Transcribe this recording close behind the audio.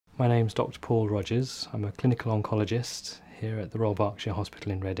My name's Dr. Paul Rogers. I'm a clinical oncologist here at the Royal Berkshire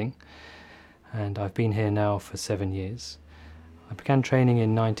Hospital in Reading, and I've been here now for 7 years. I began training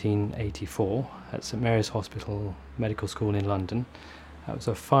in 1984 at St Mary's Hospital Medical School in London. That was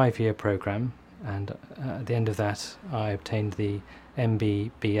a 5-year programme, and at the end of that I obtained the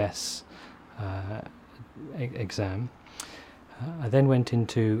MBBS exam. I then went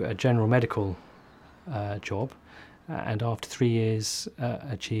into a general medical job, and after 3 years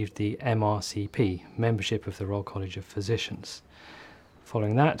achieved the MRCP, Membership of the Royal College of Physicians.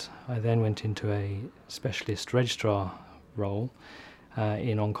 Following that, I then went into a specialist registrar role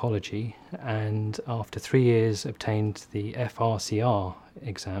in oncology, and after 3 years obtained the FRCR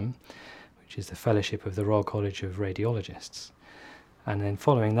exam, which is the Fellowship of the Royal College of Radiologists. And then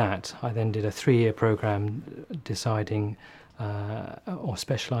following that, I then did a 3-year programme deciding or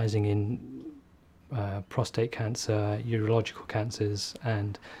specialising in prostate cancer, urological cancers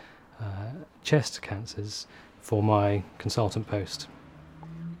and chest cancers for my consultant post.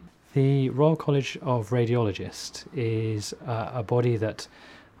 The Royal College of Radiologists is a body that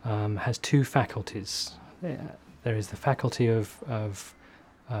has 2 faculties. There is the faculty of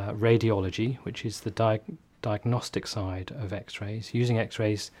radiology, which is the diagnostic side of X-rays, using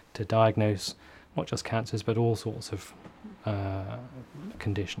X-rays to diagnose not just cancers but all sorts of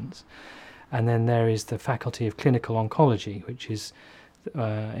conditions. And then there is the faculty of clinical oncology, which is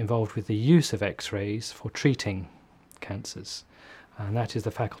involved with the use of X-rays for treating cancers. And that is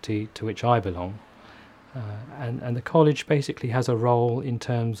the faculty to which I belong. And the college basically has a role in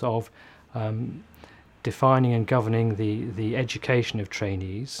terms of defining and governing the education of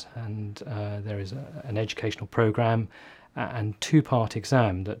trainees, and there is an educational programme and 2-part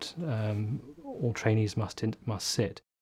exam that all trainees must sit.